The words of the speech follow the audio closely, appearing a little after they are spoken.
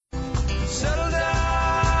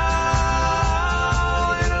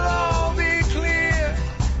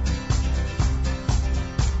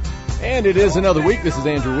And it is another week. This is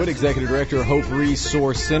Andrew Wood, Executive Director of Hope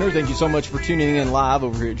Resource Center. Thank you so much for tuning in live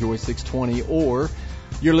over here at Joy 620, or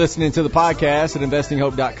you're listening to the podcast at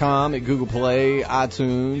investinghope.com, at Google Play,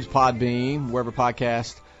 iTunes, Podbean, wherever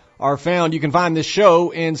podcasts are found. You can find this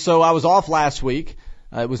show. And so I was off last week.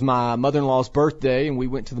 It was my mother-in-law's birthday, and we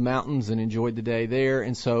went to the mountains and enjoyed the day there.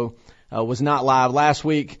 And so was not live last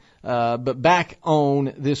week, but back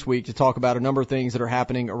on this week to talk about a number of things that are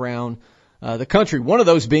happening around the country. One of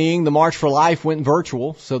those being the March for Life went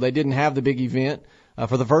virtual, so they didn't have the big event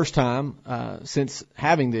for the first time since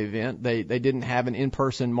having the event. They didn't have an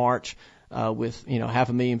in-person march with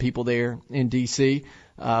 500,000 people there in D.C.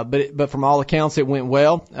 But from all accounts, it went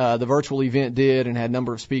well. The virtual event did, and had a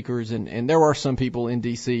number of speakers, and there were some people in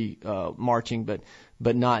D.C. Marching,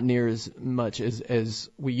 but not near as much as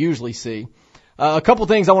we usually see. A couple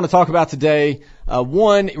things I want to talk about today.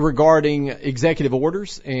 One regarding executive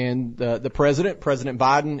orders and the President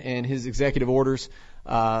Biden, and his executive orders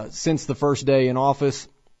since the first day in office.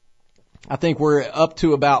 I think we're up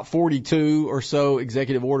to about 42 or so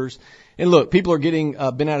executive orders. And look, people are getting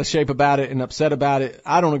bent out of shape about it and upset about it.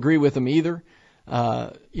 I don't agree with them either.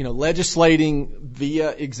 Legislating via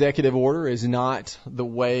executive order is not the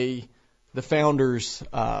way the founders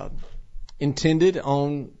intended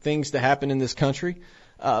on things to happen in this country.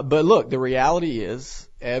 But look, the reality is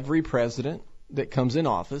every president that comes in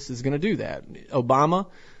office is going to do that. Obama,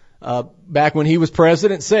 back when he was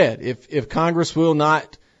president, said, if Congress will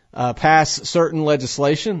not pass certain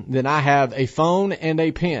legislation, then I have a phone and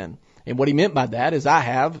a pen. And what he meant by that is I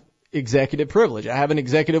have executive privilege. I have an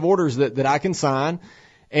executive orders that I can sign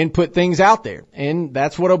and put things out there. And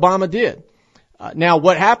that's what Obama did. Now,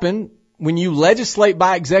 what happened when you legislate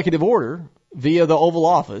by executive order via the Oval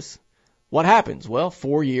Office, what happens? Well,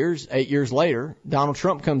 8 years later, Donald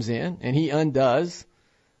Trump comes in and he undoes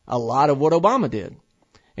a lot of what Obama did.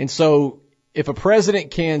 And so if a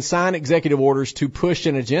president can sign executive orders to push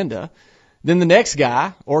an agenda, then the next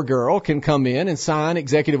guy or girl can come in and sign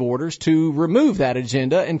executive orders to remove that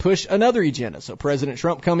agenda and push another agenda. So President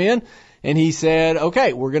Trump come in and he said,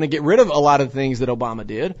 okay, we're going to get rid of a lot of things that Obama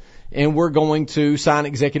did, and we're going to sign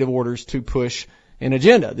executive orders to push an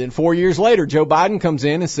agenda. Then 4 years later, Joe Biden comes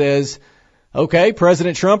in and says, okay,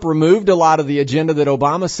 President Trump removed a lot of the agenda that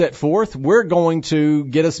Obama set forth. We're going to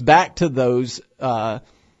get us back to those, that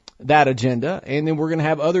agenda, and then we're going to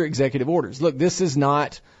have other executive orders. Look, this is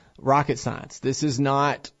not rocket science. This is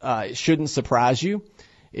not, it shouldn't surprise you.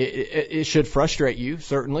 It should frustrate you,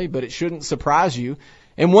 certainly, but it shouldn't surprise you.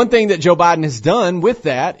 And one thing that Joe Biden has done with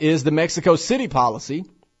that is the Mexico City policy,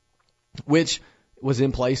 which was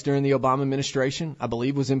in place during the Obama administration, I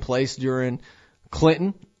believe was in place during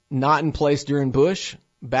Clinton, not in place during Bush,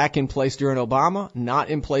 back in place during Obama, not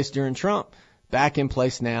in place during Trump, back in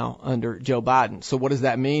place now under Joe Biden. So what does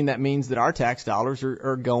that mean? That means that our tax dollars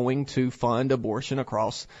are going to fund abortion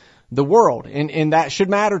across the world. And that should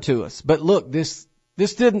matter to us. But look, this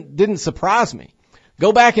didn't surprise me.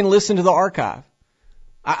 Go back and listen to the archive.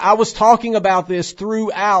 I was talking about this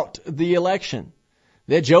throughout the election,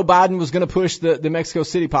 that Joe Biden was going to push the Mexico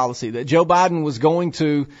City policy, that Joe Biden was going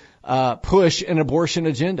to push an abortion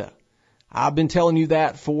agenda. I've been telling you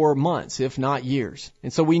that for months, if not years.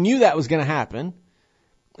 And so we knew that was going to happen.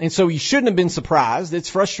 And so you shouldn't have been surprised. It's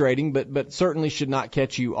frustrating, but certainly should not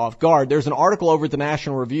catch you off guard. There's an article over at the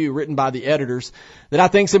National Review written by the editors that I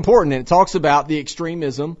think is important, and it talks about the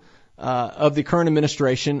extremism of the current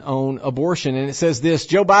administration on abortion. And it says this: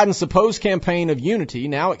 Joe Biden's supposed campaign of unity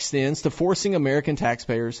now extends to forcing American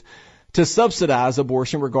taxpayers to subsidize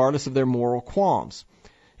abortion regardless of their moral qualms.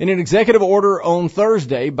 In an executive order on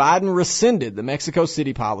Thursday, Biden rescinded the Mexico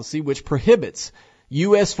City policy, which prohibits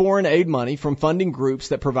U.S. foreign aid money from funding groups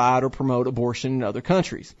that provide or promote abortion in other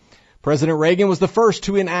countries. President Reagan was the first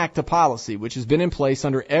to enact a policy which has been in place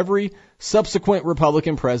under every subsequent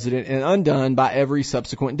Republican president and undone by every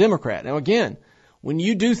subsequent Democrat. Now again, when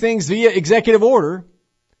you do things via executive order,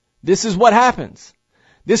 this is what happens.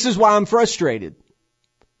 This is why I'm frustrated.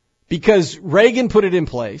 Because Reagan put it in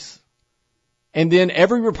place, and then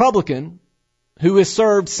every Republican who has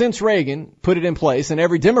served since Reagan put it in place, and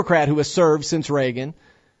every Democrat who has served since Reagan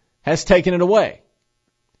has taken it away.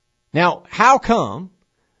 Now, how come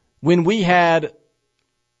when we had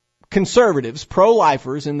conservatives,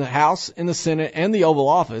 pro-lifers in the House, in the Senate, and the Oval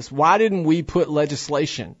Office, why didn't we put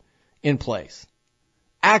legislation in place?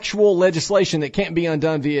 Actual legislation that can't be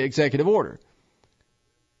undone via executive order.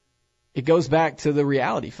 It goes back to the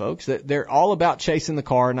reality, folks, that they're all about chasing the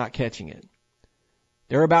car, not catching it.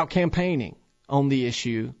 They're about campaigning on the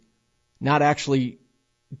issue, not actually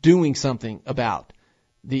doing something about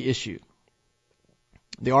the issue.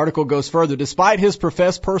 The article goes further. Despite his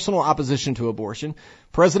professed personal opposition to abortion,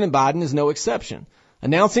 President Biden is no exception.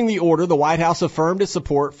 Announcing the order, the White House affirmed its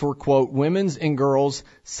support for, quote, women's and girls'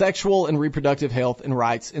 sexual and reproductive health and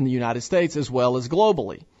rights in the United States as well as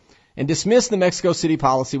globally, and dismissed the Mexico City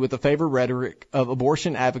policy with the favored rhetoric of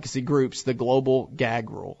abortion advocacy groups, the global gag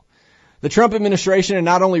rule. The Trump administration had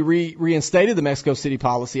not only reinstated the Mexico City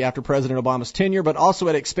policy after President Obama's tenure, but also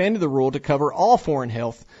had expanded the rule to cover all foreign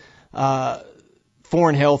health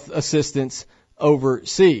assistance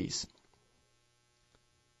overseas.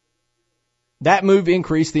 That move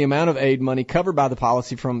increased the amount of aid money covered by the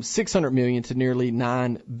policy from $600 million to nearly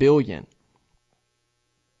 $9 billion.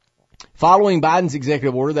 Following Biden's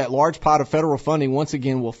executive order, that large pot of federal funding once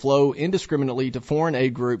again will flow indiscriminately to foreign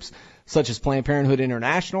aid groups such as Planned Parenthood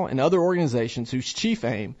International and other organizations whose chief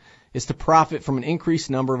aim is to profit from an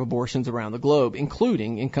increased number of abortions around the globe,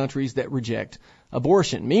 including in countries that reject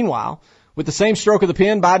abortion. Meanwhile, with the same stroke of the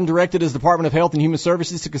pen, Biden directed his Department of Health and Human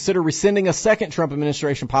Services to consider rescinding a second Trump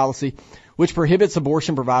administration policy which prohibits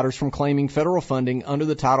abortion providers from claiming federal funding under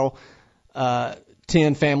the Title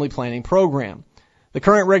 10 family planning program. The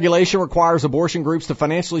current regulation requires abortion groups to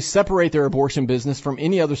financially separate their abortion business from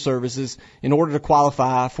any other services in order to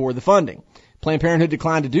qualify for the funding. Planned Parenthood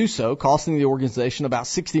declined to do so, costing the organization about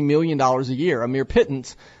 $60 million a year, a mere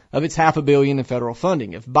pittance of its $500 million in federal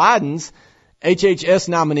funding. If Biden's HHS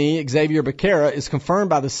nominee, Xavier Becerra, is confirmed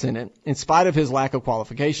by the Senate, in spite of his lack of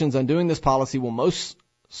qualifications, undoing this policy will most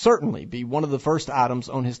certainly be one of the first items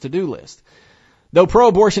on his to-do list. Though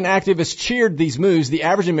pro-abortion activists cheered these moves, the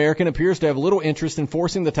average American appears to have little interest in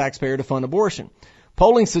forcing the taxpayer to fund abortion.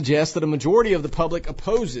 Polling suggests that a majority of the public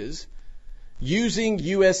opposes using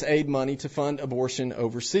U.S. aid money to fund abortion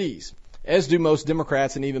overseas, as do most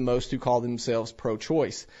Democrats and even most who call themselves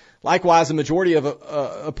pro-choice. Likewise, a majority of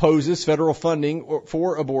opposes federal funding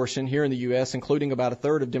for abortion here in the U.S., including about a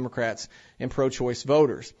third of Democrats and pro-choice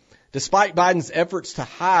voters. Despite Biden's efforts to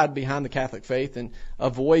hide behind the Catholic faith and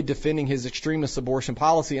avoid defending his extremist abortion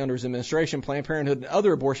policy under his administration, Planned Parenthood and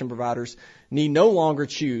other abortion providers need no longer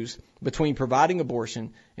choose between providing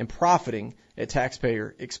abortion and profiting at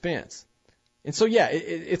taxpayer expense. And so, yeah,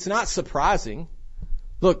 it's not surprising.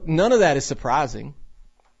 Look, none of that is surprising.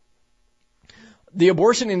 The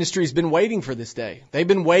abortion industry has been waiting for this day. They've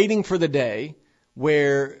been waiting for the day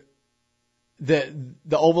where the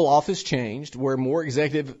Oval Office changed, where more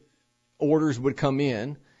executive orders would come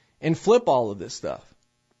in and flip all of this stuff.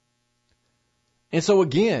 And so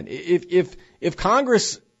again, if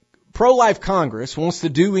Congress, pro-life Congress, wants to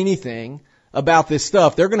do anything about this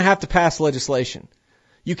stuff, they're going to have to pass legislation.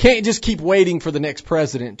 You can't just keep waiting for the next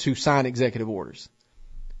president to sign executive orders.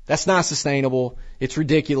 That's not sustainable. It's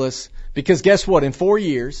ridiculous. Because guess what? In 4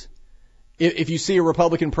 years, if you see a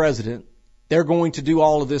Republican president, they're going to do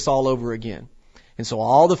all of this all over again. And so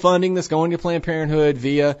all the funding that's going to Planned Parenthood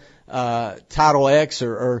via Title X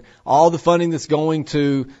or all the funding that's going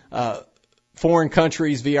to foreign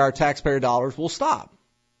countries via our taxpayer dollars will stop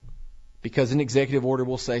because an executive order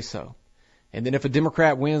will say so. And then if a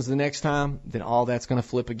Democrat wins the next time, then all that's going to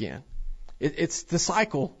flip again. It's the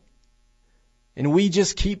cycle. And we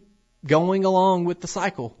just keep going along with the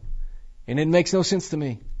cycle. And it makes no sense to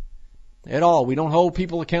me at all. We don't hold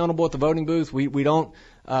people accountable at the voting booth. We don't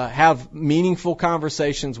have meaningful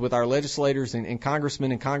conversations with our legislators and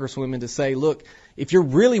congressmen and congresswomen to say, look, if you're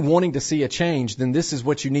really wanting to see a change, then this is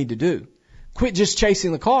what you need to do. Quit just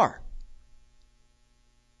chasing the car.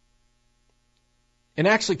 And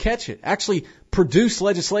actually catch it. Actually produce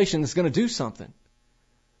legislation that's going to do something.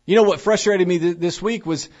 You know what frustrated me this week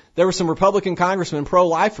was there were some Republican congressmen,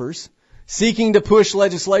 pro-lifers, seeking to push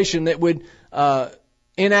legislation that would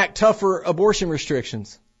enact tougher abortion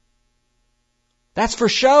restrictions. That's for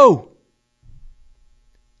show.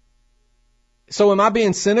 So am I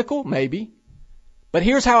being cynical? Maybe. But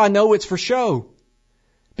here's how I know it's for show.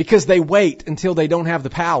 Because they wait until they don't have the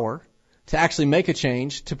power to actually make a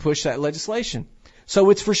change to push that legislation. So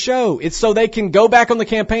it's for show. It's so they can go back on the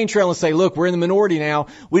campaign trail and say, look, we're in the minority now.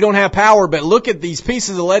 We don't have power, but look at these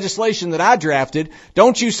pieces of legislation that I drafted.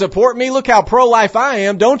 Don't you support me? Look how pro-life I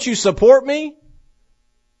am. Don't you support me?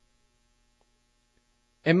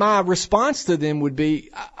 And my response to them would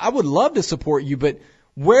be, I would love to support you, but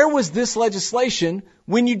where was this legislation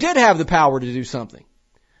when you did have the power to do something?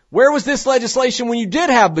 Where was this legislation when you did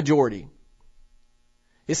have majority?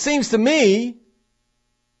 It seems to me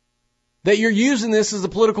that you're using this as a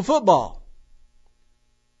political football.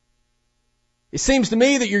 It seems to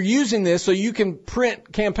me that you're using this so you can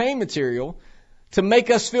print campaign material to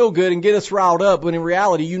make us feel good and get us riled up, when in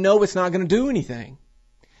reality, you know it's not going to do anything.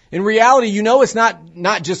 In reality, you know it's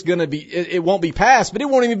not just going to be, it won't be passed, but it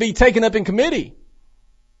won't even be taken up in committee.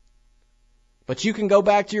 But you can go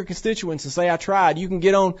back to your constituents and say, I tried. You can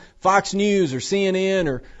get on Fox News or CNN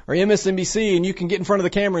or MSNBC and you can get in front of the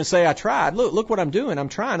camera and say, I tried. Look what I'm doing. I'm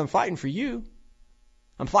trying. I'm fighting for you.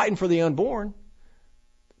 I'm fighting for the unborn.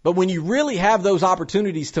 But when you really have those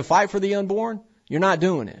opportunities to fight for the unborn, you're not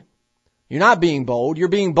doing it. You're not being bold. You're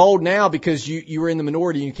being bold now because you were in the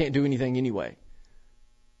minority and you can't do anything anyway.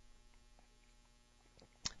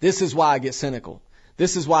 This is why I get cynical.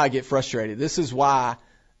 This is why I get frustrated. This is why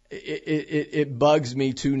it bugs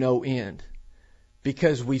me to no end.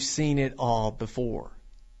 Because we've seen it all before.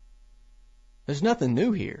 There's nothing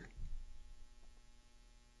new here.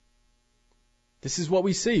 This is what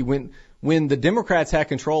we see when the Democrats had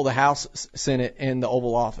control of the House, Senate, and the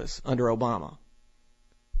Oval Office under Obama.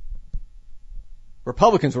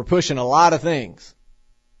 Republicans were pushing a lot of things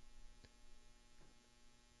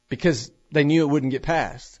because they knew it wouldn't get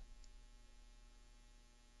passed.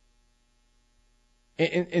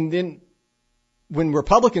 And then when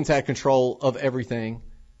Republicans had control of everything,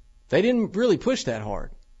 they didn't really push that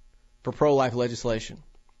hard for pro-life legislation.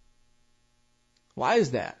 Why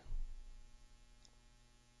is that?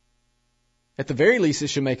 At the very least, it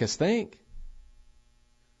should make us think.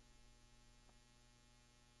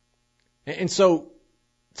 And so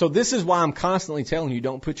this is why I'm constantly telling you,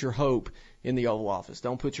 don't put your hope in the Oval Office.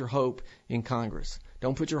 Don't put your hope in Congress.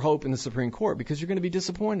 Don't put your hope in the Supreme Court because you're going to be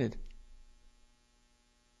disappointed.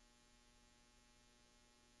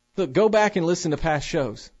 Look, go back and listen to past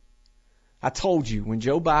shows. I told you when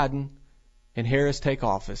Joe Biden and Harris take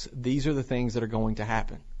office, these are the things that are going to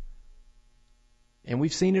happen. And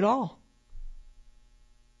we've seen it all.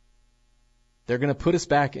 They're going to put us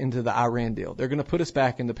back into the Iran deal. They're going to put us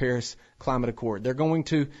back in the Paris Climate Accord. They're going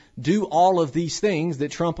to do all of these things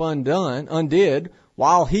that Trump undid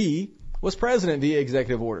while he was president via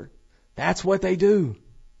executive order. That's what they do.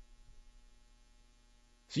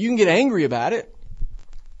 So you can get angry about it.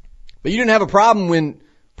 But you didn't have a problem when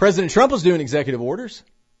President Trump was doing executive orders.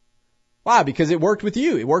 Why? Because it worked with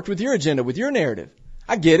you. It worked with your agenda, with your narrative.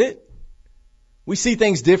 I get it. We see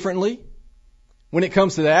things differently when it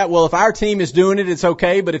comes to that. Well, if our team is doing it, it's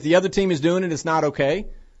okay. But if the other team is doing it, it's not okay.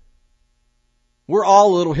 We're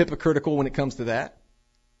all a little hypocritical when it comes to that.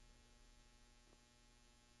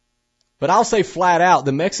 But I'll say flat out,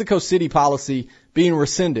 the Mexico City policy being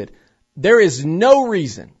rescinded, there is no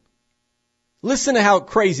reason. Listen to how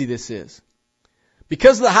crazy this is.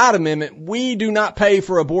 Because of the Hyde Amendment, we do not pay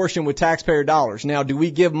for abortion with taxpayer dollars. Now, do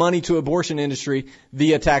we give money to abortion industry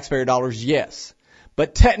via taxpayer dollars? Yes.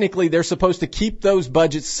 But technically, they're supposed to keep those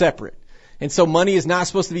budgets separate. And so money is not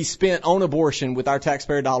supposed to be spent on abortion with our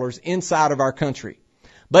taxpayer dollars inside of our country.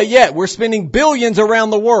 But yet, we're spending billions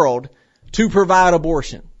around the world to provide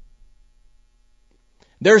abortion.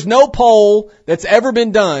 There's no poll that's ever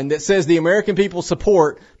been done that says the American people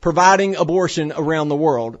support providing abortion around the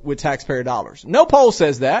world with taxpayer dollars. No poll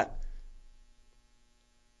says that.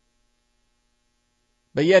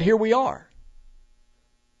 But yet here we are.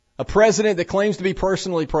 A president that claims to be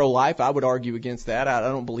personally pro-life. I would argue against that. I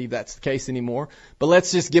don't believe that's the case anymore. But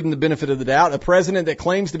let's just give him the benefit of the doubt. A president that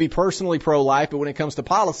claims to be personally pro-life, but when it comes to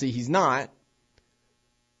policy, he's not,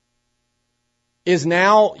 is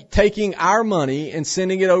now taking our money and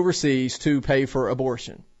sending it overseas to pay for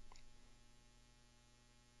abortion.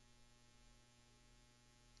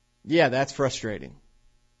 Yeah, that's frustrating.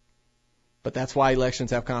 But that's why elections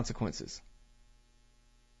have consequences.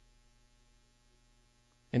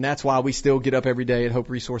 And that's why we still get up every day at Hope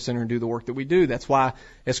Resource Center and do the work that we do. That's why,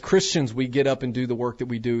 as Christians, we get up and do the work that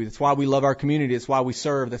we do. That's why we love our community. That's why we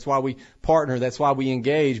serve. That's why we partner. That's why we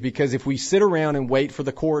engage. Because if we sit around and wait for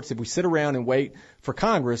the courts, if we sit around and wait for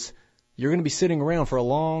Congress, you're going to be sitting around for a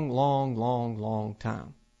long, long, long, long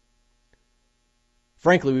time.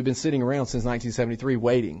 Frankly, we've been sitting around since 1973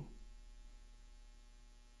 waiting.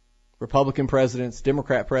 Republican presidents,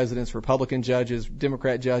 Democrat presidents, Republican judges,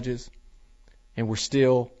 Democrat judges. And we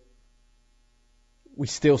still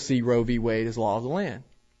see Roe v. Wade as law of the land.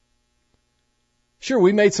 Sure,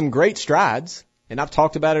 we made some great strides, and I've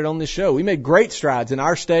talked about it on this show. We made great strides in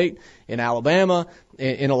our state, in Alabama,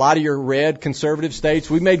 in a lot of your red conservative states.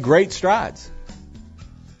 We made great strides.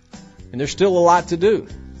 And there's still a lot to do.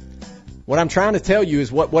 What I'm trying to tell you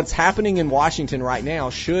is what's happening in Washington right now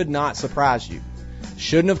should not surprise you.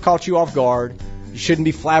 Shouldn't have caught you off guard. You shouldn't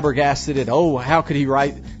be flabbergasted at, oh, how could he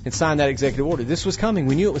write and sign that executive order? This was coming.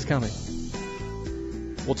 We knew it was coming.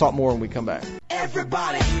 We'll talk more when we come back.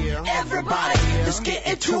 Everybody, let's get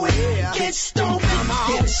into it. Get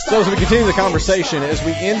stupid. So as we continue the conversation, as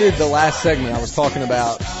we ended the last segment, I was talking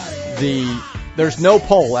about there's no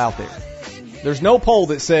poll out there. There's no poll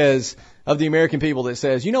that says, of the American people that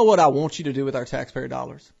says, you know what I want you to do with our taxpayer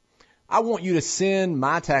dollars? I want you to send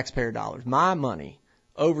my taxpayer dollars, my money,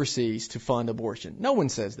 overseas to fund abortion. No one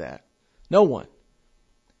says that. No one.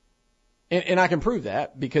 And I can prove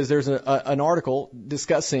that because there's an article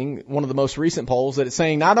discussing one of the most recent polls that it's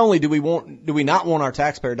saying not only do we not want our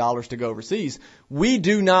taxpayer dollars to go overseas, we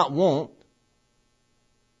do not want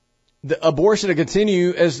the abortion to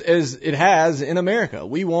continue as it has in America.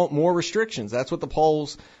 We want more restrictions. That's what the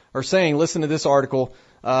polls are saying. Listen to this article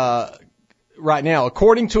right now.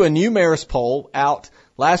 According to a new Marist poll out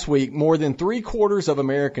last week, more than 3/4 of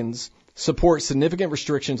Americans support significant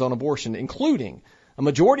restrictions on abortion, including a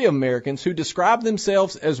majority of Americans who describe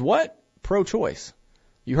themselves as what? Pro-choice.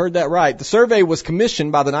 You heard that right. The survey was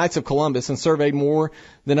commissioned by the Knights of Columbus and surveyed more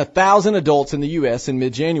than 1,000 adults in the U.S. in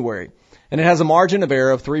mid-January. And it has a margin of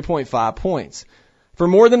error of 3.5 points. For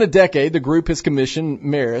more than a decade, the group has commissioned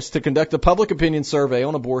Marist to conduct a public opinion survey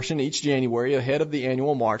on abortion each January ahead of the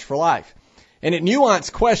annual March for Life. And its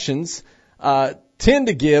nuanced questions tend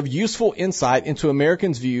to give useful insight into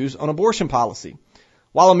Americans' views on abortion policy.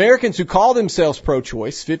 While Americans who call themselves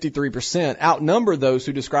pro-choice, 53%, outnumber those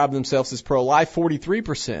who describe themselves as pro-life,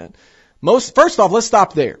 43%. First off, let's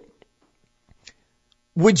stop there.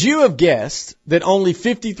 Would you have guessed that only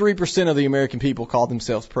 53% of the American people called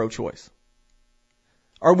themselves pro-choice?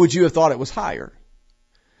 Or would you have thought it was higher?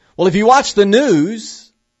 Well, if you watch the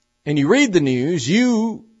news and you read the news,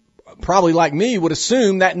 you probably like me would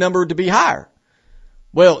assume that number to be higher.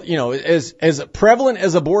 Well, as prevalent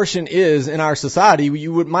as abortion is in our society,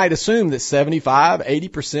 you might assume that 75,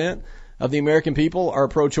 80% of the American people are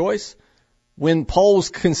pro-choice, when polls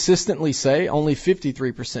consistently say only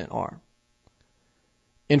 53% are.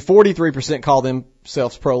 And 43% call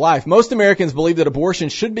themselves pro-life. Most Americans believe that abortion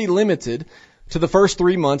should be limited to the first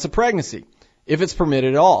 3 months of pregnancy, if it's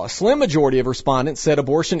permitted at all. A slim majority of respondents said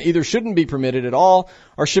abortion either shouldn't be permitted at all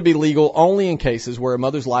or should be legal only in cases where a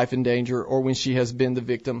mother's life in danger or when she has been the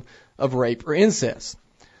victim of rape or incest.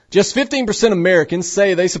 Just 15% of Americans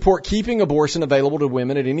say they support keeping abortion available to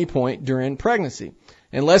women at any point during pregnancy.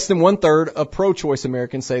 And less than 1/3 of pro-choice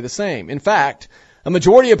Americans say the same. In fact, a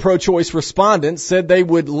majority of pro-choice respondents said they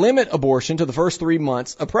would limit abortion to the first 3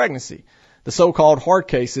 months of pregnancy. The so-called hard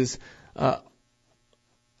cases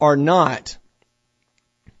are not.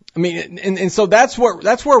 I mean, and so that's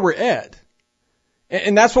where we're at.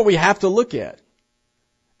 And that's what we have to look at.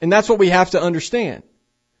 And that's what we have to understand,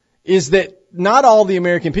 is that not all the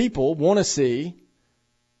American people want to see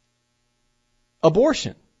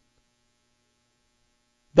abortion.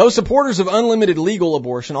 Those supporters of unlimited legal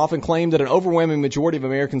abortion often claim that an overwhelming majority of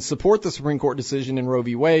Americans support the Supreme Court decision in Roe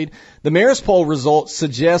v. Wade. The Marist poll results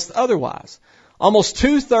suggest otherwise. Almost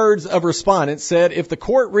 2/3 of respondents said if the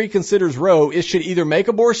court reconsiders Roe, it should either make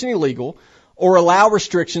abortion illegal or allow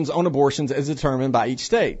restrictions on abortions as determined by each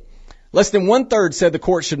state. Less than 1/3 said the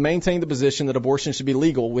court should maintain the position that abortion should be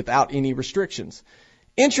legal without any restrictions.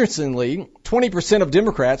 Interestingly, 20% of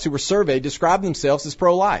Democrats who were surveyed described themselves as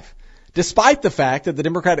pro-life, despite the fact that the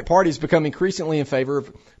Democratic Party has become increasingly in favor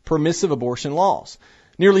of permissive abortion laws.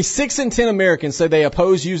 Nearly 6 in 10 Americans say they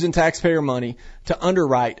oppose using taxpayer money to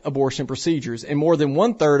underwrite abortion procedures, and more than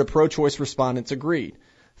 1/3 of pro-choice respondents agreed.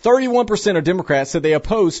 31% of Democrats said they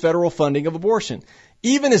oppose federal funding of abortion,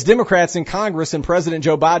 even as Democrats in Congress and President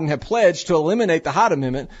Joe Biden have pledged to eliminate the Hyde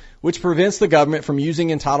Amendment, which prevents the government from using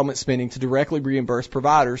entitlement spending to directly reimburse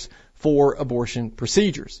providers for abortion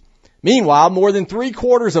procedures. Meanwhile, more than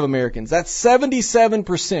 3/4 of Americans, that's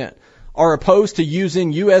 77%, are opposed to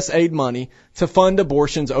using U.S. aid money to fund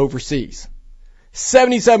abortions overseas.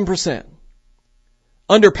 77%.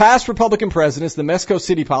 Under past Republican presidents, the Mexico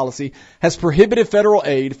City policy has prohibited federal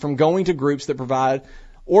aid from going to groups that provide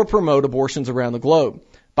or promote abortions around the globe.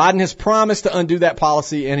 Biden has promised to undo that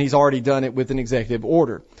policy, and he's already done it with an executive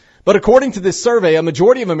order. But according to this survey, a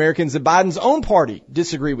majority of Americans in Biden's own party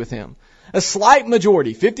disagree with him. A slight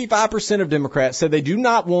majority, 55% of Democrats, said they do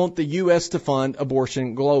not want the U.S. to fund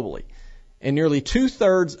abortion globally. And nearly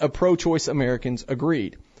 2/3 of pro-choice Americans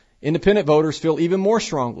agreed. Independent voters feel even more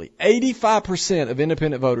strongly. 85% of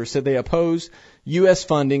independent voters said they oppose U.S.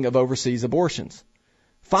 funding of overseas abortions.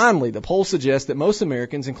 Finally, the poll suggests that most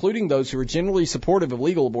Americans, including those who are generally supportive of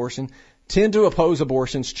legal abortion, tend to oppose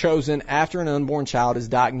abortions chosen after an unborn child is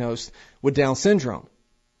diagnosed with Down syndrome.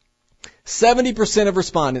 70% of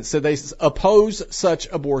respondents said they oppose such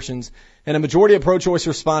abortions, and a majority of pro-choice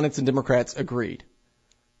respondents and Democrats agreed.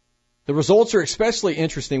 The results are especially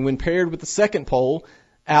interesting when paired with the second poll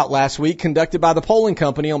out last week conducted by the polling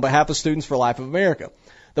company on behalf of Students for Life of America.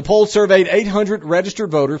 The poll surveyed 800 registered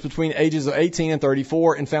voters between ages of 18 and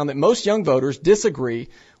 34 and found that most young voters disagree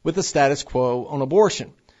with the status quo on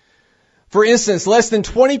abortion. For instance, less than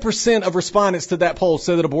 20% of respondents to that poll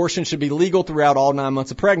said that abortion should be legal throughout all 9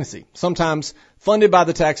 months of pregnancy, sometimes funded by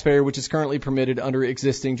the taxpayer, which is currently permitted under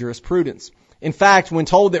existing jurisprudence. In fact, when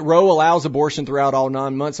told that Roe allows abortion throughout all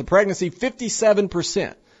 9 months of pregnancy,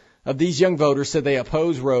 57% of these young voters said they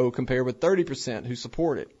oppose Roe, compared with 30% who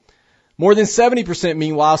support it. More than 70%,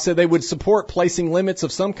 meanwhile, said they would support placing limits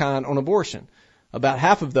of some kind on abortion. About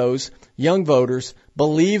half of those young voters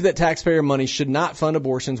believe that taxpayer money should not fund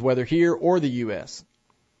abortions, whether here or the U.S.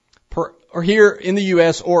 Or here in the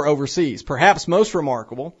U.S. or overseas. Perhaps most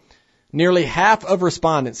remarkable, nearly half of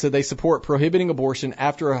respondents said they support prohibiting abortion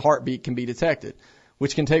after a heartbeat can be detected,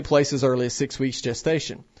 which can take place as early as 6 weeks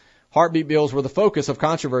gestation. Heartbeat bills were the focus of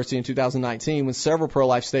controversy in 2019 when several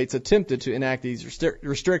pro-life states attempted to enact these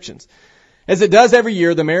restrictions. As it does every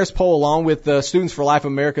year, the Marist poll, along with the Students for Life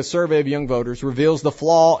America survey of young voters, reveals the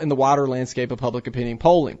flaw in the wider landscape of public opinion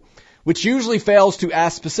polling, which usually fails to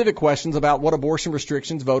ask specific questions about what abortion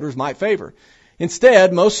restrictions voters might favor.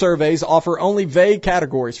 Instead, most surveys offer only vague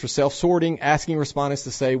categories for self-sorting, asking respondents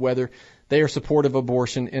to say whether they are supportive of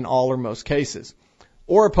abortion in all or most cases,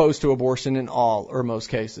 or opposed to abortion in all or most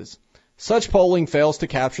cases. Such polling fails to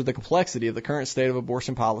capture the complexity of the current state of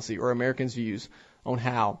abortion policy or Americans' views on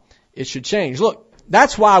how it should change. Look,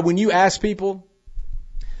 that's why when you ask people,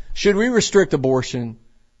 should we restrict abortion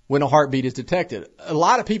when a heartbeat is detected? A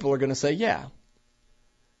lot of people are going to say, yeah.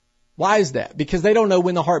 Why is that? Because they don't know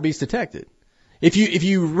when the heartbeat's detected. If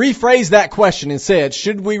you rephrase that question and said,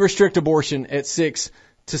 should we restrict abortion at 6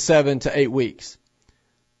 to 7 to 8 weeks?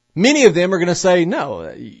 Many of them are going to say,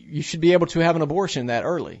 no, you should be able to have an abortion that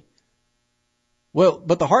early. Well,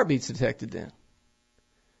 but the heartbeat's detected then.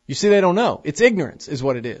 You see, they don't know. It's ignorance is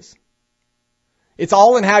what it is. It's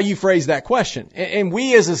all in how you phrase that question. And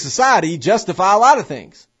we as a society justify a lot of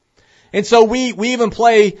things. And so we even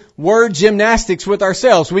play word gymnastics with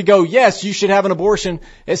ourselves. We go, yes, you should have an abortion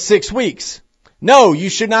at 6 weeks. No, you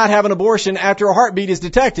should not have an abortion after a heartbeat is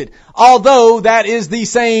detected. Although that is the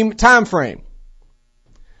same time frame.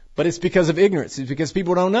 But it's because of ignorance. It's because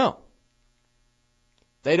people don't know.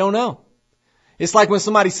 They don't know. It's like when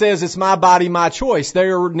somebody says it's my body, my choice.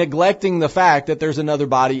 They're neglecting the fact that there's another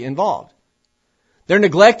body involved. They're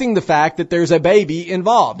neglecting the fact that there's a baby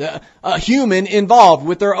involved, a human involved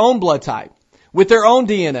with their own blood type, with their own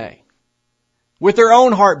DNA, with their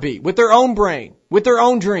own heartbeat, with their own brain, with their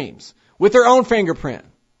own dreams, with their own fingerprint.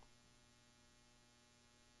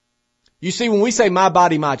 You see, when we say my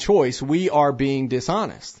body, my choice, we are being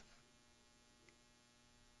dishonest.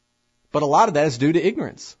 But a lot of that is due to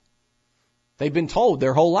ignorance. They've been told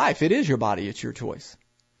their whole life, it is your body, it's your choice.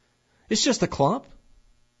 It's just a clump.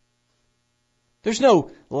 There's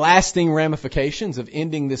no lasting ramifications of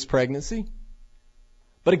ending this pregnancy.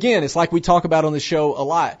 But again, it's like we talk about on the show a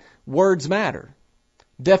lot. Words matter.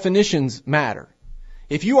 Definitions matter.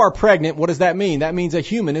 If you are pregnant, what does that mean? That means a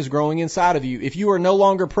human is growing inside of you. If you are no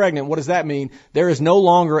longer pregnant, what does that mean? There is no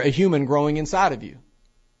longer a human growing inside of you.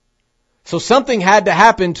 So something had to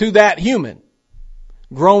happen to that human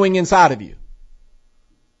growing inside of you.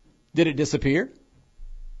 Did it disappear?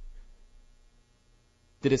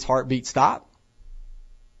 Did its heartbeat stop?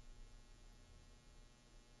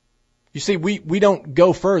 You see, we don't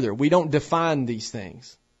go further. We don't define these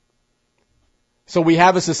things. So we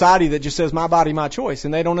have a society that just says, my body, my choice,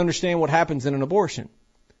 and they don't understand what happens in an abortion.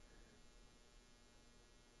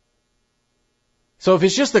 So if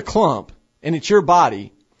it's just a clump and it's your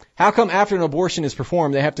body, how come after an abortion is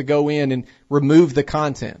performed, they have to go in and remove the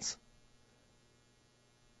contents?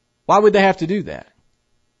 Why would they have to do that?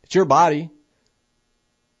 It's your body.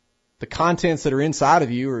 The contents that are inside of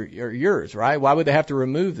you are yours, right? Why would they have to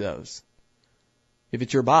remove those if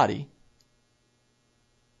it's your body?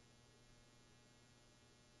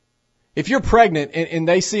 If you're pregnant and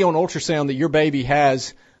they see on ultrasound that your baby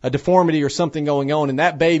has a deformity or something going on and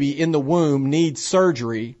that baby in the womb needs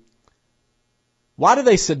surgery, why do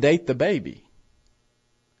they sedate the baby?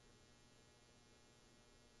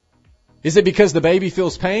 Is it because the baby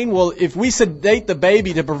feels pain? Well, if we sedate the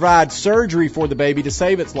baby to provide surgery for the baby to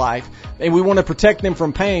save its life, and we want to protect them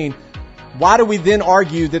from pain, why do we then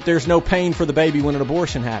argue that there's no pain for the baby when an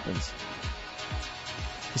abortion happens?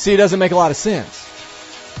 You see, it doesn't make a lot of sense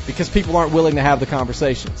because people aren't willing to have the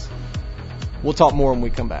conversations. We'll talk more when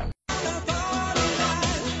we come back.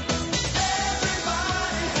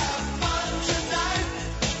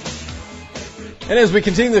 And as we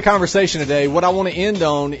continue the conversation today, what I want to end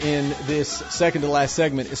on in this second to last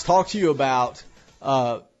segment is talk to you about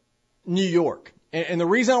New York. And the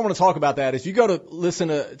reason I want to talk about that is you go to listen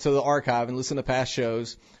to the archive and listen to past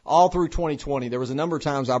shows all through 2020. There was a number of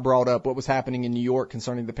times I brought up what was happening in New York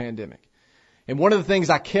concerning the pandemic. And one of the things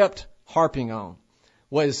I kept harping on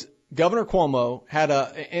was Governor Cuomo had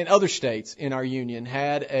and other states in our union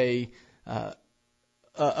had a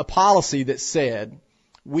policy that said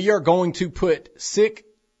we are going to put sick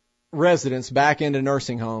residents back into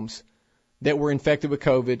nursing homes that were infected with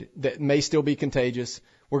COVID that may still be contagious.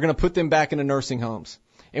 We're going to put them back into nursing homes.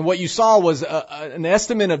 And what you saw was an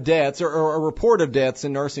estimate of deaths or a report of deaths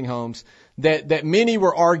in nursing homes that many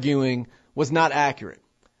were arguing was not accurate.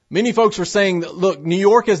 Many folks were saying that, look, New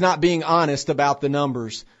York is not being honest about the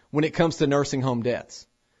numbers when it comes to nursing home deaths.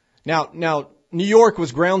 Now, New York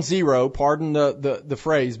was ground zero, pardon the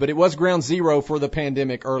phrase, but it was ground zero for the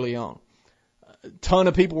pandemic early on. A ton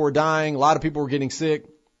of people were dying. A lot of people were getting sick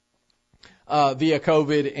via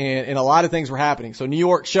COVID, and a lot of things were happening. So New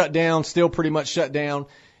York shut down, still pretty much shut down.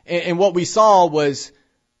 And what we saw was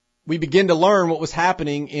we began to learn what was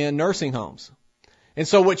happening in nursing homes. And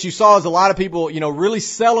so what you saw is a lot of people, really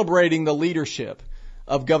celebrating the leadership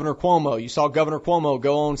of Governor Cuomo. You saw Governor Cuomo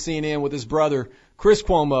go on CNN with his brother, Chris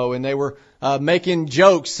Cuomo, and they were making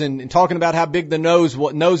jokes and talking about how big the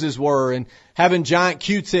noses were and having giant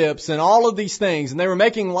Q-tips and all of these things. And they were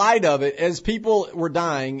making light of it as people were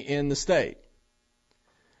dying in the state.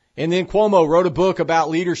 And then Cuomo wrote a book about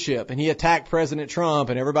leadership, and he attacked President Trump,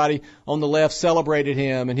 and everybody on the left celebrated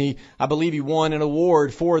him, and I believe he won an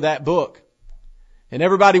award for that book. And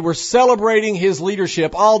everybody were celebrating his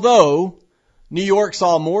leadership, although New York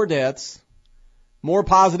saw more deaths, more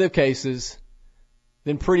positive cases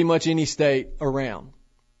than pretty much any state around.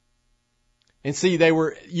 And see, they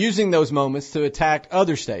were using those moments to attack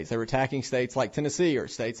other states. They were attacking states like Tennessee or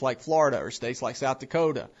states like Florida or states like South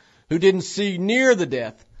Dakota, who didn't see near the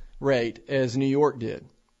death rate as New York did.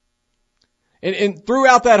 And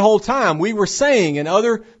throughout that whole time, we were saying, and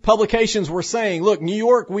other publications were saying, look, New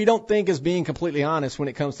York, we don't think is being completely honest when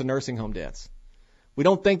it comes to nursing home deaths. We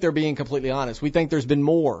don't think they're being completely honest. We think there's been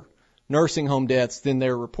more nursing home deaths than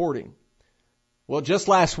they're reporting. Well, just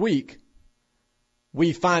last week,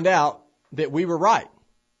 we find out that we were right.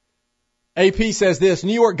 AP says this: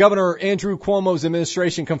 New York Governor Andrew Cuomo's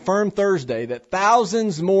administration confirmed Thursday that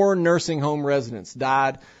thousands more nursing home residents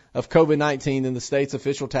died of COVID-19 than the state's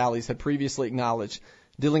official tallies had previously acknowledged,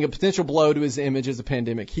 dealing a potential blow to his image as a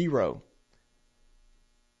pandemic hero.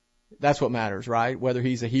 That's what matters, right? Whether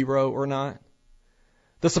he's a hero or not.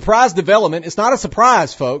 The surprise development, it's not a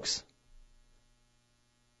surprise, folks.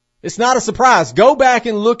 It's not a surprise. Go back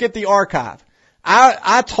and look at the archive.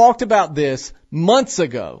 I talked about this months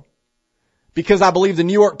ago because I believe the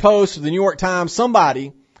New York Post or the New York Times,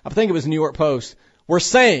 somebody, I think it was the New York Post, were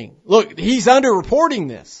saying, look, he's underreporting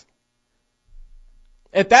this.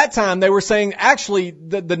 At that time, they were saying actually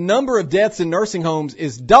the number of deaths in nursing homes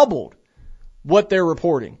is doubled what they're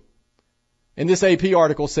reporting. And this AP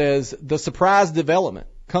article says the surprise development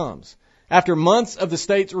comes after months of the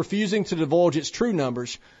states refusing to divulge its true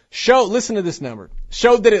numbers. Listen to this number,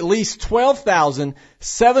 showed that at least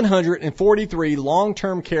 12,743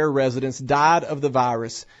 long-term care residents died of the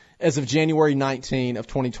virus as of January 19 of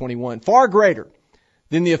 2021, far greater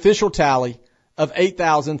than the official tally of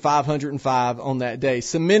 8,505 on that day,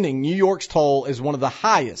 cementing New York's toll as one of the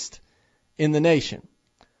highest in the nation.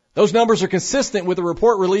 Those numbers are consistent with a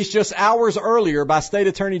report released just hours earlier by State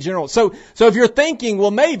Attorney General. So if you're thinking,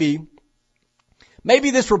 well, maybe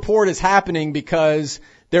this report is happening because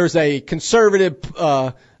there's a conservative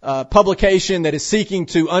publication that is seeking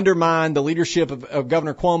to undermine the leadership of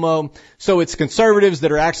Governor Cuomo, so it's conservatives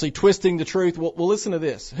that are actually twisting the truth. Well, listen to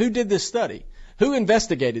this. Who did this study? Who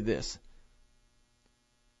investigated this?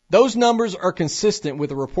 Those numbers are consistent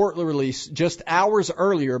with a report released just hours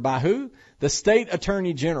earlier by who? The State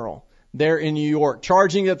Attorney General there in New York,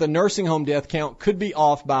 charging that the nursing home death count could be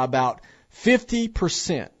off by about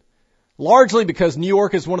 50%. Largely because New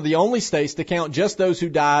York is one of the only states to count just those who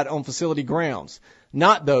died on facility grounds,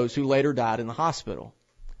 not those who later died in the hospital.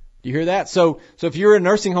 Do you hear that? So if you're a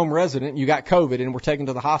nursing home resident, you got COVID and were taken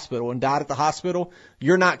to the hospital and died at the hospital,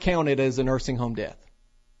 you're not counted as a nursing home death.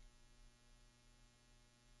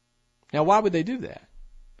 Now, why would they do that?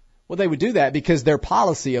 Well, they would do that because their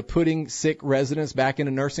policy of putting sick residents back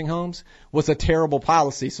into nursing homes was a terrible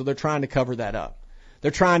policy, so they're trying to cover that up.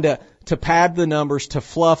 They're trying to pad the numbers, to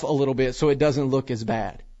fluff a little bit so it doesn't look as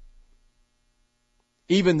bad.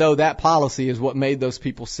 Even though that policy is what made those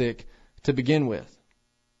people sick to begin with.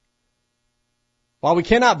 While we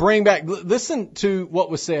cannot bring back, listen to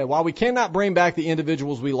what was said, while we cannot bring back the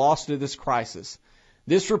individuals we lost to this crisis,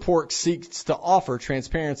 this report seeks to offer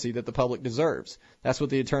transparency that the public deserves. That's what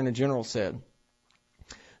the Attorney General said.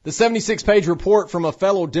 The 76-page report from a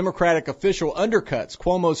fellow Democratic official undercuts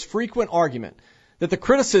Cuomo's frequent argument that the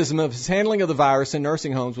criticism of his handling of the virus in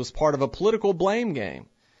nursing homes was part of a political blame game.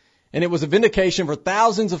 And it was a vindication for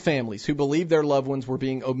thousands of families who believed their loved ones were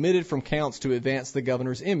being omitted from counts to advance the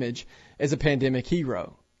governor's image as a pandemic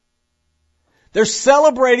hero. They're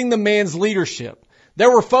celebrating the man's leadership. There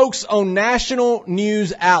were folks on national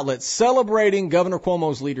news outlets celebrating Governor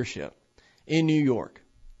Cuomo's leadership in New York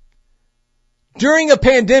during a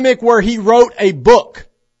pandemic where he wrote a book.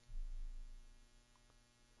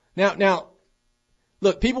 Now,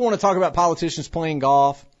 look, people want to talk about politicians playing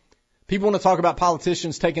golf. People want to talk about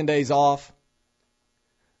politicians taking days off.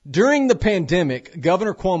 During the pandemic,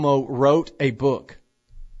 Governor Cuomo wrote a book.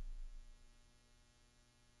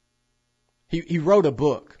 He wrote a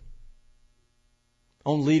book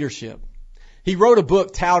on leadership. He wrote a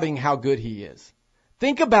book touting how good he is.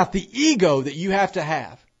 Think about the ego that you have to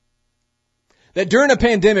have. That during a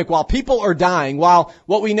pandemic, while people are dying, while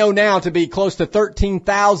what we know now to be close to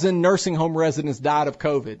 13,000 nursing home residents died of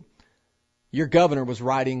COVID, your governor was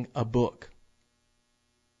writing a book.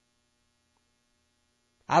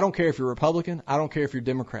 I don't care if you're Republican. I don't care if you're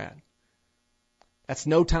Democrat. That's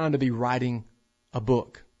no time to be writing a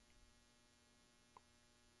book.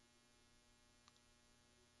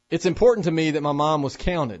 It's important to me that my mom was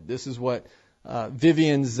counted. This is what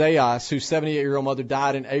Vivian Zayas, whose 78-year-old mother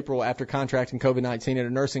died in April after contracting COVID-19 at a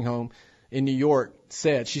nursing home in New York,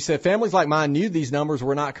 said. She said, families like mine knew these numbers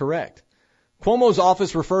were not correct. Cuomo's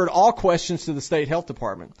office referred all questions to the state health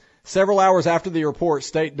department. Several hours after the report,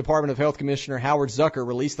 State Department of Health Commissioner Howard Zucker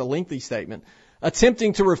released a lengthy statement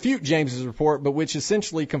attempting to refute James's report, but which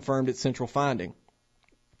essentially confirmed its central finding.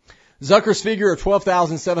 Zucker's figure of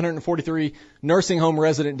 12,743 nursing home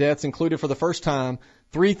resident deaths included for the first time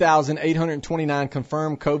 3,829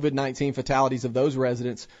 confirmed COVID-19 fatalities of those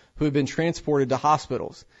residents who had been transported to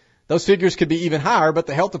hospitals. Those figures could be even higher, but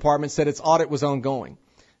the health department said its audit was ongoing.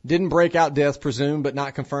 Didn't break out deaths presumed but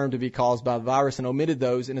not confirmed to be caused by the virus and omitted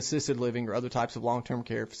those in assisted living or other types of long-term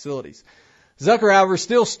care facilities. Zucker, however,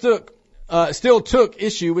 still took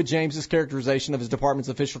issue with James's characterization of his department's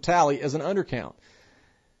official tally as an undercount.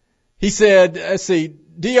 He said,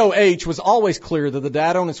 DOH was always clear that the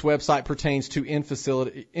data on its website pertains to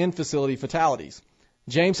in-facility fatalities.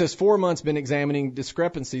 James has 4 months been examining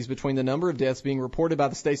discrepancies between the number of deaths being reported by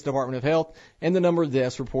the state's Department of Health and the number of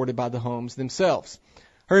deaths reported by the homes themselves.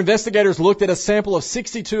 Her investigators looked at a sample of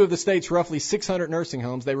 62 of the state's roughly 600 nursing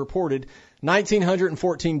homes. They reported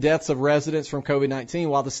 1,914 deaths of residents from COVID-19,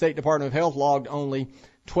 while the State Department of Health logged only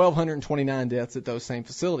 1,229 deaths at those same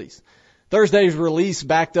facilities. Thursday's release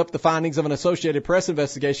backed up the findings of an Associated Press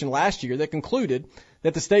investigation last year that concluded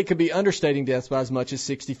that the state could be understating deaths by as much as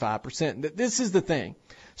 65%. This is the thing.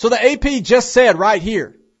 So the AP just said right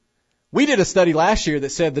here, we did a study last year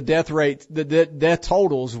that said the death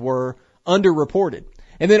totals were underreported.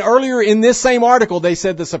 And then earlier in this same article, they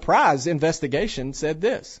said the surprise investigation said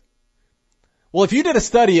this. Well, if you did a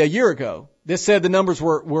study a year ago that said the numbers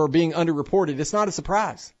were being underreported, it's not a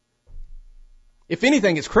surprise. If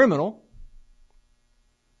anything, it's criminal.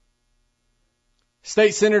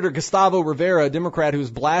 State Senator Gustavo Rivera, a Democrat who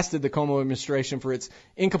has blasted the Cuomo administration for its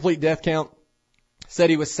incomplete death count,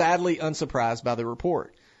 said he was sadly unsurprised by the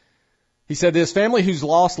report. He said this, family who's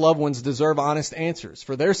lost loved ones deserve honest answers.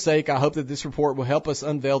 For their sake, I hope that this report will help us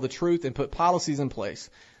unveil the truth and put policies in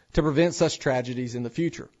place to prevent such tragedies in the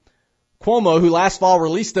future. Cuomo, who last fall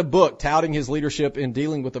released a book touting his leadership in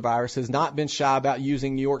dealing with the virus, has not been shy about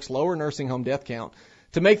using New York's lower nursing home death count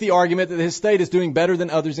to make the argument that his state is doing better than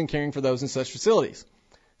others in caring for those in such facilities.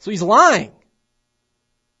 So he's lying.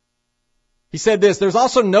 He said this, there's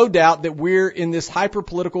also no doubt that we're in this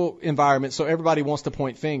hyper-political environment, so everybody wants to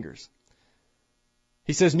point fingers.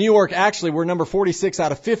 He says New York, actually, we're number 46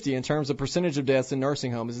 out of 50 in terms of percentage of deaths in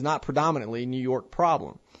nursing homes. It's not predominantly a New York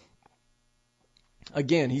problem.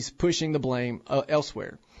 Again, he's pushing the blame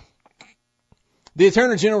elsewhere. The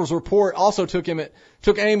Attorney General's report also took aim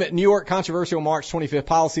at New York controversial March 25th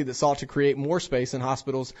policy that sought to create more space in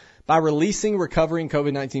hospitals by releasing recovering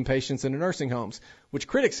COVID-19 patients into nursing homes, which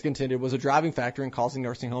critics contended was a driving factor in causing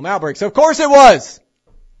nursing home outbreaks. Of course it was.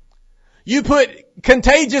 You put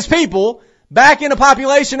contagious people back in a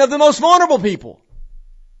population of the most vulnerable people.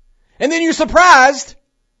 And then you're surprised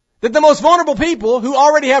that the most vulnerable people who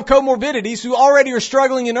already have comorbidities, who already are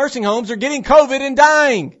struggling in nursing homes, are getting COVID and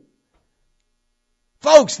dying.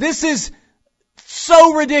 Folks, this is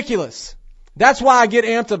so ridiculous. That's why I get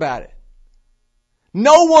amped about it.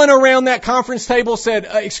 No one around that conference table said,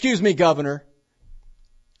 excuse me, Governor,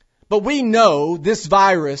 but we know this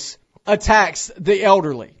virus attacks the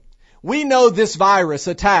elderly. We know this virus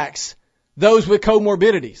attacks those with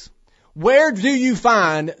comorbidities. Where do you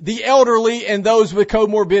find the elderly and those with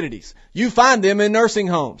comorbidities? You find them in nursing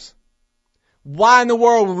homes. Why in the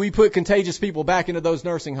world would we put contagious people back into those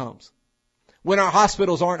nursing homes when our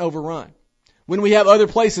hospitals aren't overrun, when we have other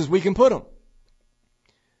places we can put them?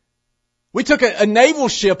 We took a naval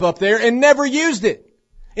ship up there and never used it.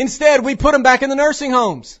 Instead, we put them back in the nursing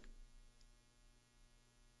homes.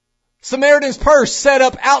 Samaritan's Purse set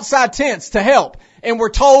up outside tents to help, and we're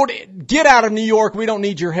told, get out of New York, we don't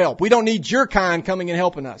need your help. We don't need your kind coming and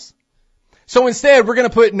helping us. So instead, we're going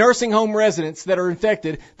to put nursing home residents that are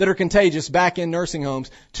infected, that are contagious, back in nursing homes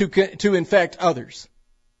to infect others.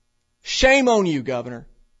 Shame on you, Governor.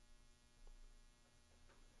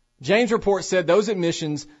 James' report said those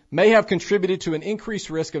admissions may have contributed to an increased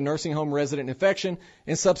risk of nursing home resident infection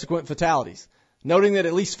and subsequent fatalities, noting that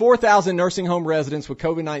at least 4,000 nursing home residents with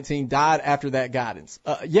COVID-19 died after that guidance.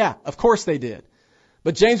 Yeah, of course they did.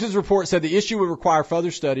 But James's report said the issue would require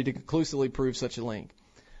further study to conclusively prove such a link.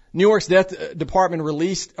 New York's Health Department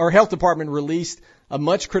released a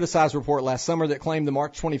much criticized report last summer that claimed the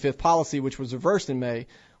March 25th policy, which was reversed in May,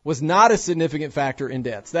 was not a significant factor in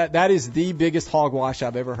deaths. That is the biggest hogwash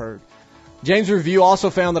I've ever heard. James' review also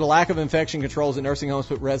found that a lack of infection controls at nursing homes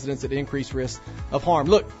put residents at increased risk of harm.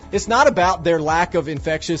 Look, it's not about their lack of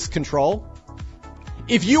infectious control.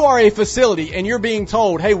 If you are a facility and you're being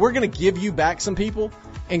told, hey, we're going to give you back some people,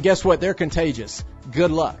 and guess what? They're contagious. Good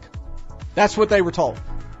luck. That's what they were told.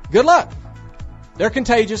 Good luck. They're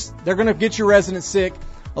contagious. They're going to get your residents sick.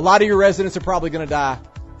 A lot of your residents are probably going to die.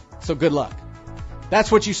 So good luck.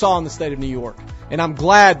 That's what you saw in the state of New York. And I'm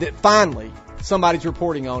glad that finally somebody's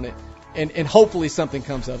reporting on it, and hopefully something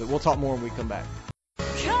comes of it. We'll talk more when we come back.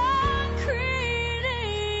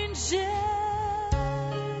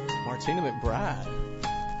 Martina McBride.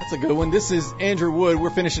 That's a good one. This is Andrew Wood. We're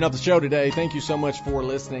finishing up the show today. Thank you so much for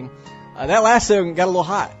listening. That last segment got a little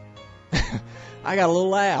hot. I got a little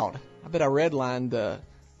loud. I bet I redlined the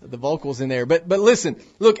vocals in there. But listen,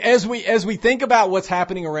 look, as we think about what's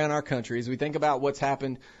happening around our country, as we think about what's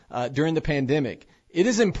happened during the pandemic, it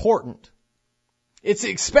is important. It's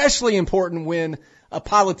especially important when a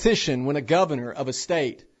politician, when a governor of a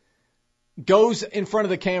state goes in front of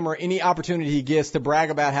the camera any opportunity he gets to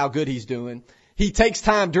brag about how good he's doing. He takes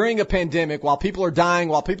time during a pandemic while people are dying,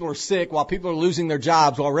 while people are sick, while people are losing their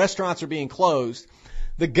jobs, while restaurants are being closed.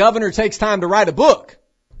 The governor takes time to write a book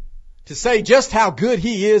to say just how good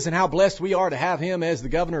he is and how blessed we are to have him as the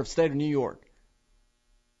governor of the state of New York.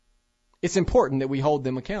 It's important that we hold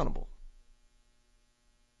them accountable.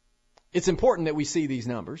 It's important that we see these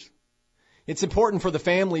numbers. It's important for the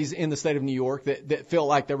families in the state of New York that feel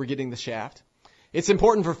like they were getting the shaft. It's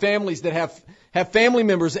important for families that have family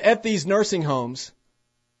members at these nursing homes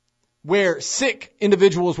where sick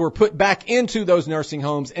individuals were put back into those nursing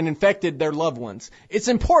homes and infected their loved ones. It's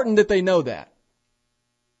important that they know that.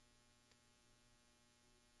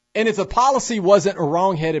 And if the policy wasn't a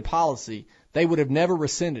wrong-headed policy, they would have never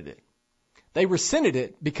rescinded it. They rescinded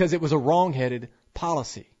it because it was a wrong-headed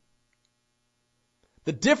policy.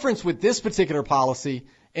 The difference with this particular policy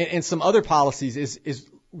and some other policies is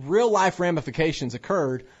real-life ramifications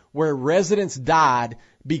occurred where residents died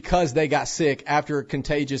because they got sick after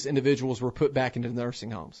contagious individuals were put back into the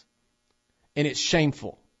nursing homes. And it's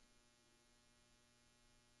shameful.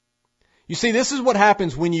 You see, this is what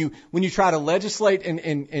happens when you try to legislate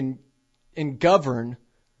and govern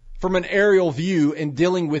from an aerial view and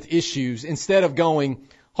dealing with issues instead of going,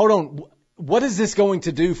 hold on, what is this going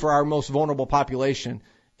to do for our most vulnerable population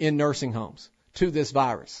in nursing homes to this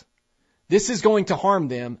virus? This is going to harm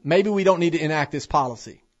them. Maybe we don't need to enact this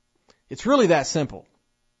policy. It's really that simple.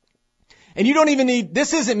 And you don't even need,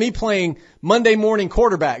 this isn't me playing Monday morning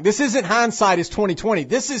quarterback. This isn't hindsight is 2020.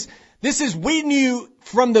 This is, we knew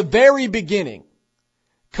from the very beginning,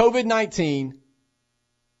 COVID-19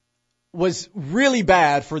 was really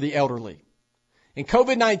bad for the elderly. And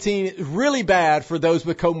COVID-19 is really bad for those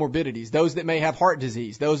with comorbidities, those that may have heart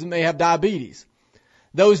disease, those that may have diabetes,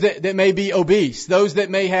 those that may be obese, those that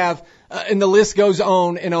may have, and the list goes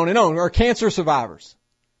on and on and on, or cancer survivors.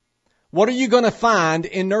 What are you going to find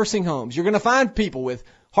in nursing homes? You're going to find people with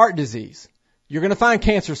heart disease. You're going to find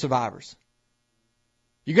cancer survivors.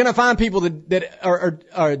 You're going to find people that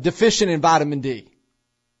are deficient in vitamin D.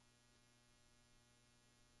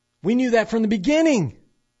 We knew that from the beginning.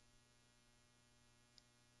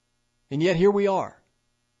 And yet here we are.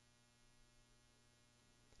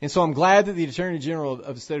 And so I'm glad that the Attorney General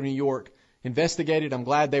of the state of New York investigated. I'm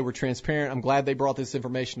glad they were transparent. I'm glad they brought this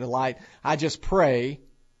information to light. I just pray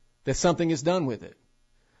that something is done with it.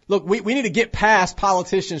 Look, we need to get past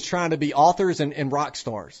politicians trying to be authors and rock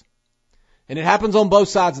stars. And it happens on both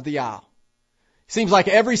sides of the aisle. Seems like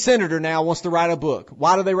every senator now wants to write a book.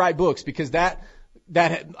 Why do they write books? Because that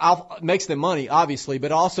that makes them money, obviously,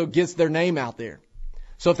 but also gets their name out there.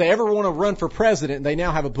 So if they ever want to run for president, they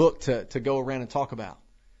now have a book to go around and talk about.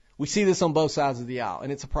 We see this on both sides of the aisle,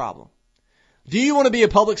 and it's a problem. Do you want to be a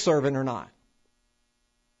public servant or not?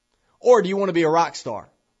 Or do you want to be a rock star?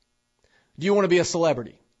 Do you want to be a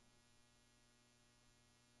celebrity?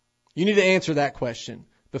 You need to answer that question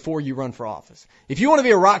before you run for office. If you want to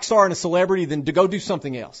be a rock star and a celebrity, then go do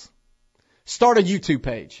something else. Start a YouTube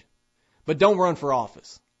page, but don't run for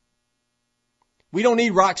office. We don't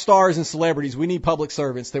need rock stars and celebrities. We need public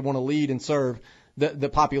servants that want to lead and serve the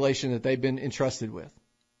population that they've been entrusted with.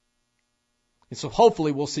 And so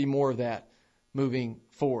hopefully we'll see more of that moving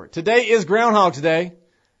forward. Today is Groundhog's Day.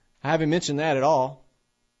 I haven't mentioned that at all.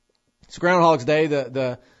 It's Groundhog's Day.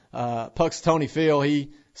 The Punxsutawney Phil,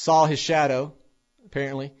 he saw his shadow,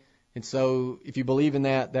 apparently. And so if you believe in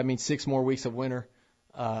that, that means 6 more weeks of winter.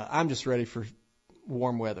 I'm just ready for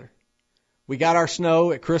warm weather. We got our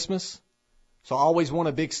snow at Christmas. So I always want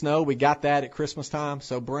a big snow. We got that at Christmas time.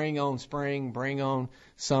 So bring on spring, bring on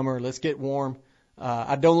summer. Let's get warm.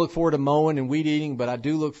 I don't look forward to mowing and weed eating, but I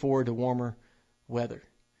do look forward to warmer weather.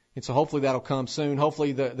 And so hopefully that'll come soon.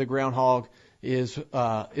 Hopefully the groundhog is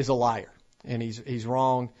a liar, and he's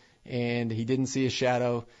wrong, and he didn't see his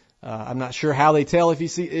shadow. I'm not sure how they tell if he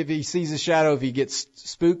sees his shadow, if he gets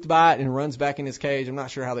spooked by it and runs back in his cage. I'm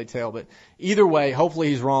not sure how they tell, but either way, hopefully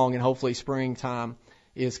he's wrong, and hopefully springtime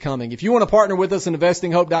is coming. If you want to partner with us at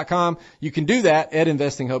investinghope.com, you can do that at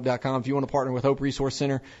investinghope.com. If you want to partner with Hope Resource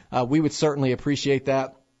Center, we would certainly appreciate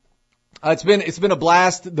that. It's been a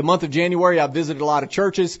blast. The month of January, I visited a lot of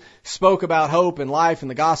churches, spoke about hope and life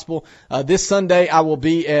and the gospel. This Sunday, I will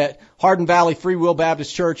be at Hardin Valley Free Will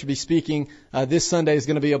Baptist Church. I'll be speaking. This Sunday is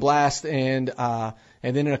going to be a blast, and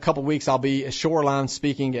then in a couple weeks, I'll be at Shoreline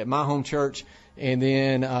speaking at my home church, and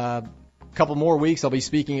then a couple more weeks, I'll be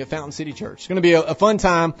speaking at Fountain City Church. It's going to be a fun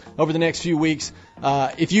time over the next few weeks.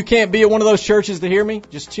 If you can't be at one of those churches to hear me,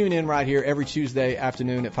 just tune in right here every Tuesday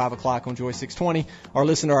afternoon at 5 o'clock on Joy 620, or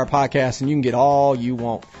listen to our podcast, and you can get all you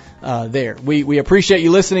want there. We appreciate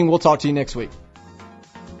you listening. We'll talk to you next week.